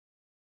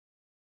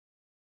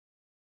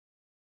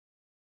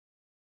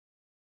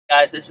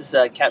Guys, this is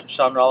Captain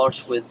Shawn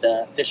with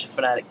Fishing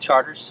Fanatic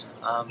Charters.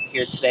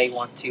 Here today,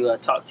 want to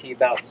talk to you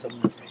about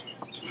some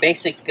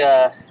basic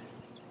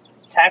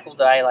tackle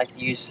that I like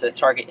to use to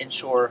target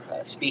inshore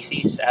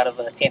species out of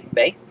Tampa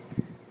Bay.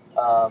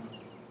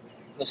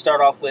 We'll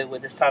start off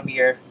with this time of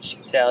year. As you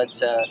can tell,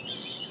 it's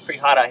pretty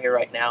hot out here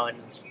right now, and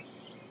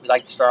we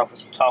like to start off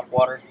with some top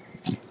water.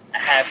 I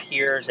have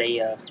here is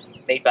a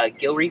made by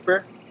Gill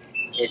Reaper.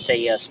 It's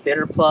a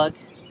spitter plug.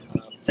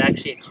 It's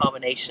actually a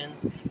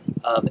combination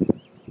of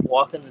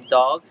walking the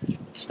dog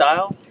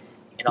style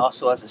and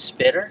also as a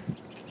spitter,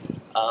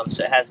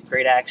 so it has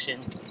great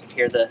action. You can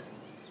hear the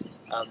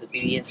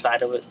beady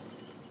inside of it.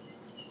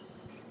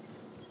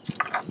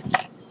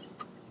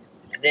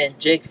 And then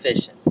jig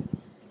fishing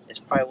is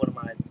probably one of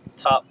my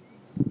top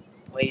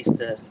ways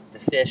to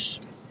fish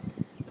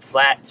the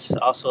flats,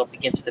 also up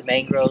against the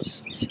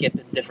mangroves,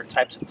 skipping different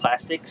types of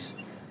plastics.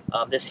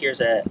 This here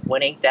is a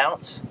 1/8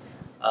 ounce.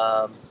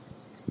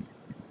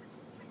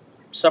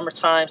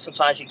 Summertime,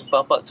 sometimes you can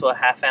bump up to a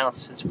 1/2 ounce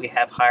since we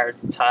have higher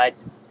tide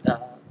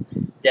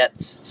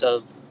depths.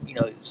 So,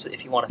 so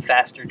if you want a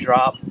faster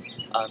drop,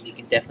 you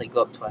can definitely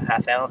go up to a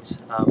 1/2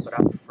 ounce. But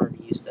I prefer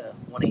to use the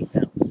 1/8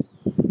 ounce.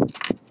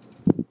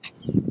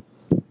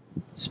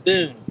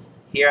 Spoon.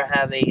 Here I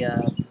have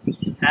a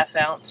 1/2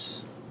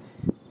 ounce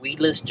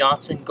weedless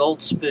Johnson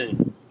Gold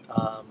spoon.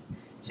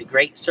 It's a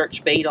great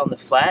search bait on the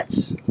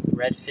flats.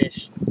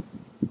 Redfish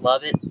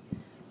love it.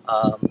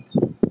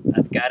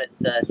 I've got it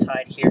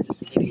tied here just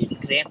to give you an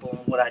example.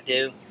 And what I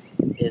do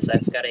is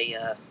I've got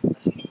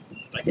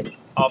like an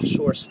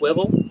offshore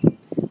swivel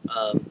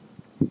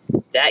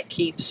that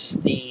keeps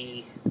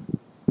the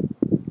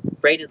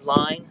braided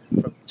line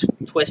from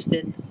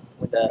twisting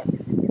when the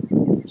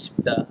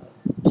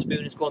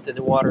spoon is going through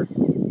the water.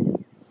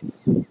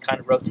 It kind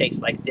of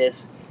rotates like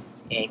this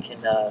and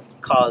can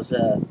cause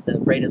the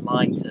braided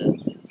line to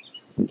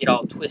get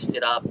all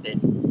twisted up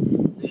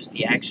and lose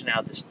the action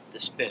out of the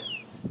spoon.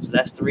 So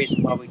that's the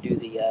reason why we do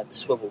the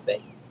swivel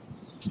bait.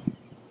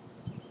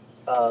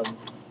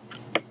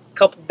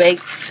 Couple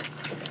baits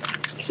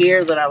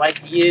here that I like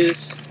to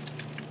use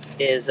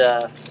is,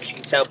 as you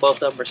can tell,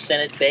 both of them are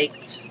scented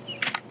baits.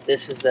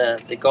 This is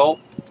the gulp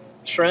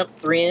shrimp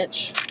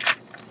 3-inch,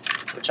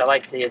 which I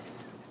like to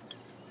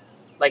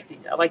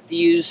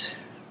use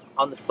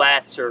on the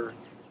flats or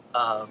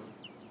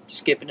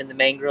skipping in the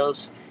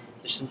mangroves.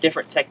 There's some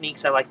different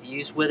techniques I like to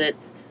use with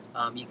it.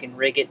 You can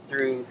rig it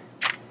through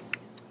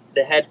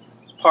the head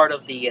part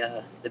of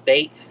the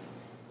bait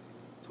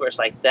to where it's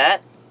like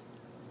that,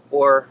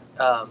 or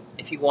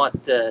if you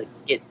want to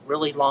get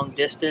really long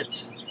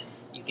distance,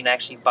 you can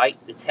actually bite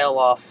the tail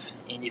off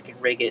and you can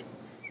rig it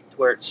to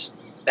where it's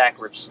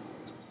backwards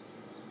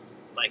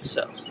like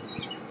so.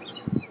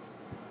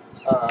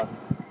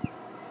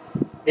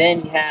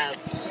 Then you have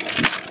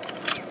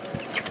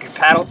your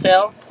paddle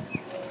tail.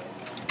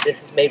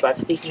 This is made by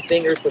Sticky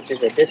Fingers, which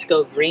is a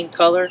disco green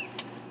color.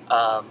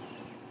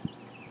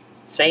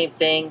 Same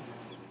thing,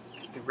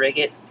 you can rig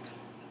it.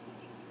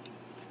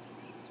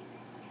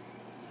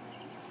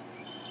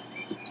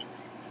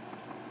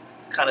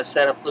 Kind of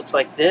setup looks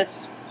like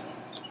this.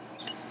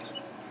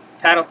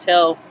 Paddle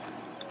tail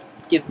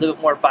give a little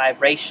bit more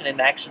vibration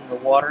and action in the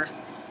water.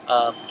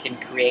 Can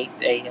create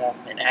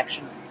an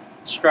action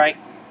strike,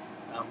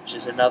 which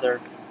is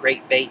another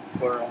great bait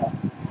for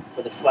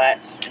the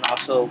flats and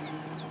also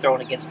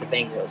throwing against the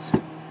mangroves.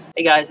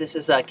 Hey guys, this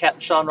is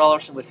Captain Shawn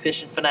with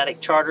Fishing Fanatic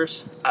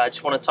Charters. I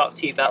just want to talk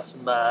to you about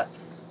some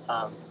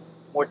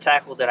more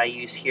tackle that I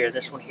use here.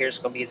 This one here is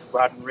going to be the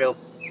rod and reel.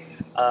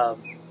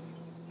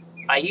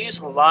 I use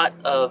a lot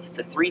of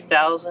the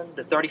 3000,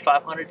 the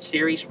 3500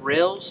 series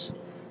reels.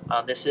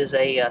 This is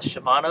a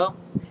Shimano.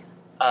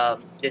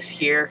 This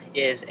here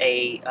is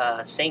a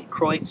St.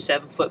 Croix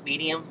 7-foot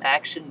medium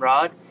action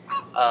rod.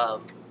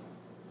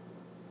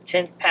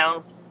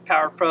 10-pound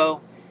Power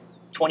Pro,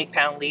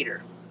 20-pound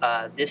leader.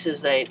 This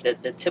is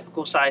the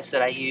typical size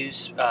that I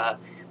use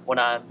when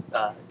I'm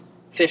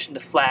fishing the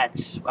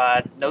flats.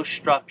 No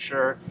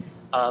structure.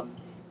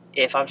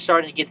 If I'm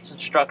starting to get some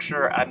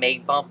structure, I may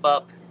bump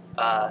up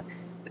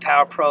the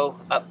Power Pro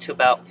up to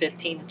about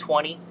 15 to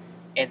 20,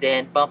 and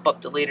then bump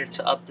up the leader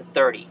to up to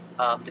 30,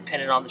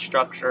 depending on the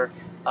structure.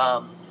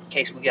 In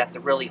case we got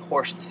to really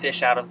horse the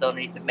fish out of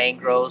underneath the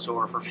mangroves,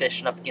 or if we're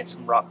fishing up against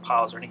some rock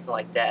piles or anything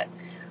like that.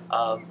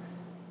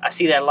 I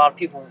see that a lot of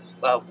people,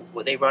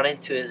 what they run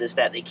into is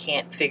that they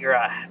can't figure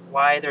out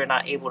why they're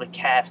not able to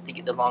cast to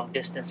get the long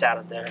distance out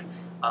of their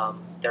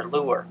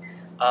lure.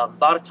 A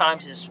lot of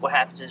times what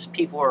happens is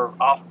people are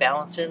off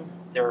balancing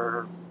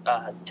their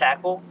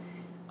tackle.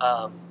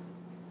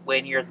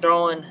 When you're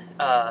throwing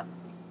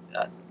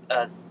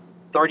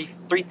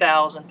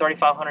 3000,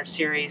 3500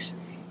 series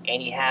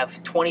and you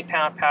have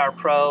 20-pound Power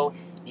Pro,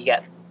 you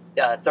got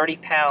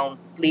 30-pound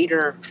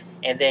leader,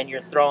 and then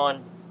you're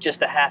throwing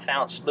just a 1/2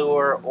 ounce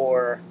lure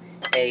or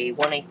a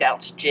 1/8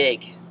 ounce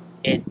jig,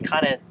 it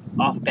kind of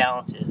off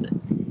balances it.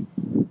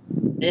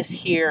 This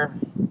here,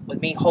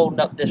 with me holding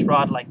up this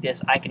rod like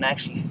this, I can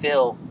actually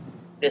feel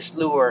this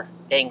lure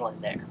dangling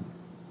there.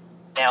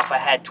 Now if I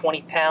had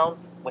 20-pound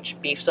which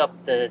beefs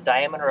up the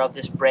diameter of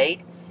this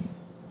braid.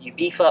 You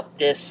beef up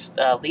this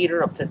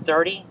leader up to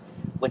 30,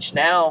 which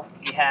now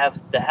you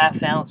have the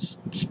 1/2 ounce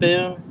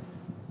spoon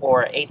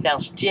or 1/8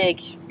 ounce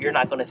jig. You're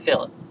not going to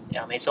fill it.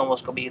 I mean, it's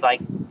almost going to be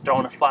like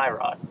throwing a fly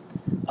rod.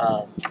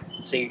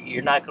 So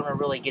you're not going to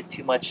really get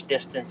too much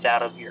distance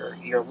out of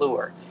your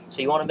lure.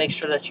 So you want to make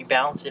sure that you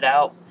balance it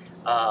out.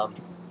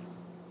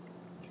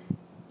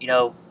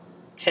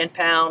 10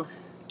 pound,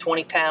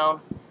 20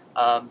 pound,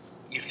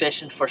 you're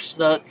fishing for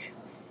snook.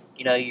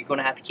 You're going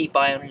to have to keep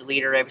eye on your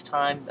leader every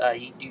time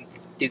you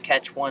do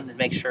catch one, and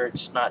make sure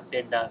it's not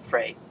been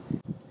frayed.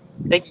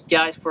 Thank you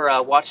guys for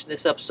watching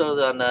this episode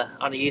on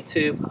the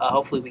YouTube.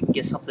 Hopefully we can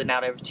get something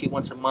out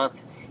once a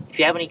month. If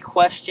you have any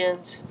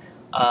questions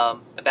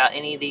about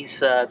any of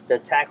these,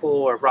 the tackle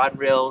or rod and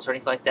reels or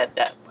anything like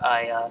that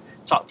I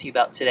talked to you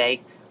about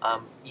today,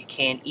 you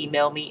can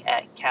email me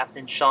at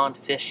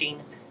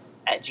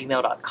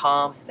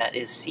captainshawnfishing@gmail.com. That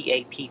is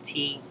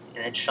CAPT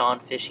and then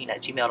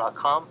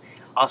shawnfishing@gmail.com.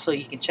 Also,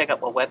 you can check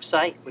out my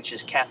website, which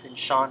is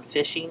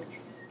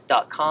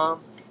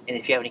captainshawnfishing.com. And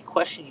if you have any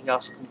questions, you can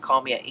also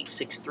call me at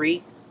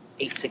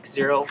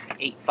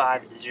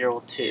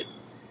 863-860-8502.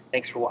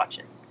 Thanks for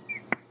watching.